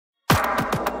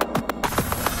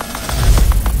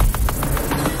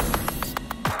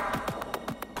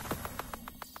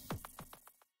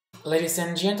Ladies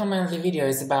and gentlemen, the video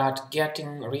is about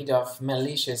getting rid of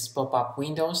malicious pop-up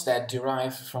windows that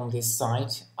derive from this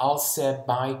site,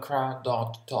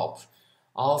 alsebaycra.top.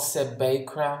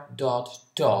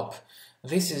 alsebaycra.top.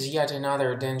 This is yet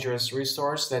another dangerous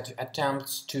resource that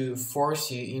attempts to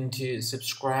force you into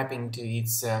subscribing to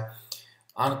its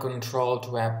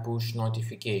uncontrolled web push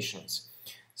notifications.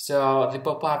 So the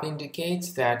pop-up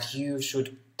indicates that you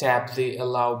should tap the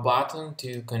Allow button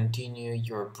to continue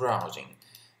your browsing.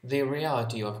 The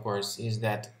reality, of course, is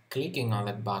that clicking on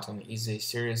that button is a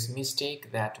serious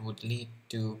mistake that would lead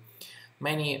to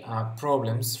many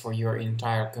problems for your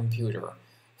entire computer.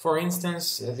 For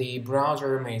instance, the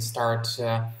browser may start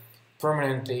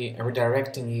permanently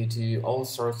redirecting you to all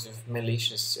sorts of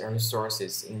malicious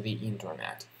resources in the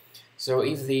internet. So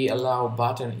if the Allow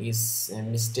button is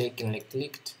mistakenly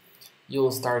clicked,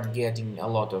 you'll start getting a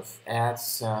lot of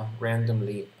ads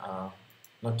randomly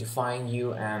notifying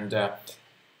you and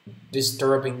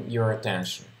disturbing your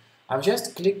attention. I've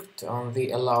just clicked on the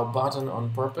Allow button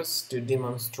on purpose to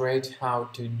demonstrate how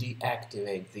to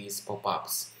deactivate these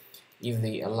pop-ups if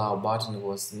the Allow button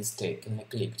was mistakenly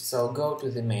clicked. So go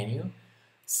to the menu,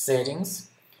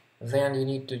 Settings, then you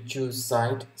need to choose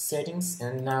Site Settings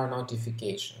and now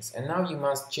Notifications. And now you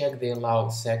must check the Allow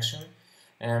section,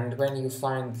 and when you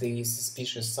find the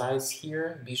suspicious sites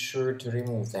here, be sure to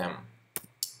remove them.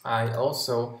 I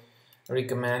also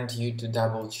recommend you to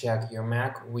double check your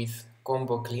Mac with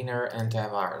Combo Cleaner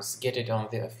Antivirus. Get it on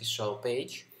the official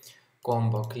page,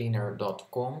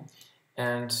 alsebaycra.top,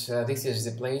 and this is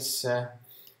the place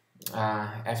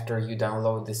after you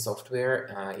download the software.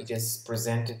 It is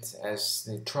presented as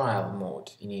the trial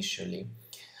mode initially.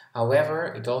 However,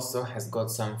 it also has got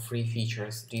some free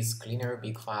features: disk cleaner,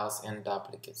 big files and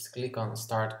duplicates. Click on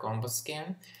Start Combo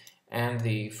Scan and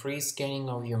the free scanning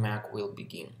of your Mac will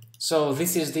begin. So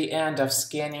this is the end of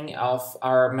scanning of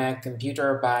our Mac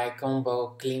computer by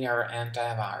Combo Cleaner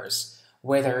Antivirus.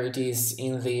 Whether it is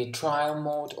in the trial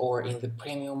mode or in the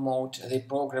premium mode, the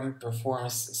program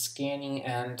performs scanning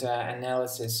and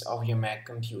analysis of your Mac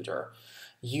computer.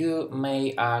 You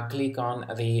may click on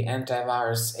the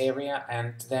antivirus area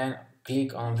and then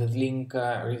click on the link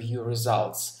Review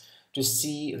Results to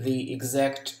see the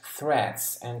exact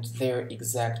threats and their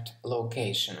exact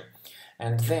location.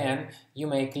 And then you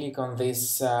may click on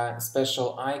this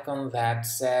special icon that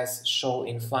says Show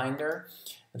in Finder.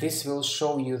 This will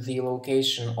show you the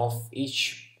location of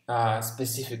each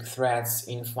specific threads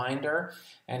in Finder,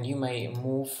 and you may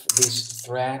move this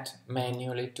thread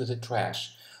manually to the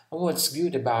trash. What's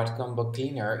good about Combo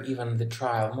Cleaner, even the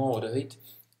trial mode of it,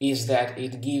 is that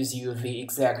it gives you the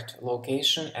exact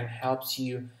location and helps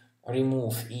you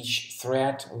remove each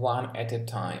thread one at a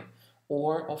time.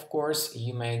 Or, of course,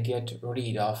 you may get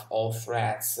rid of all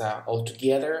threads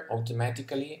altogether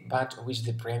automatically, but with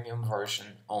the premium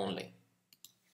version only.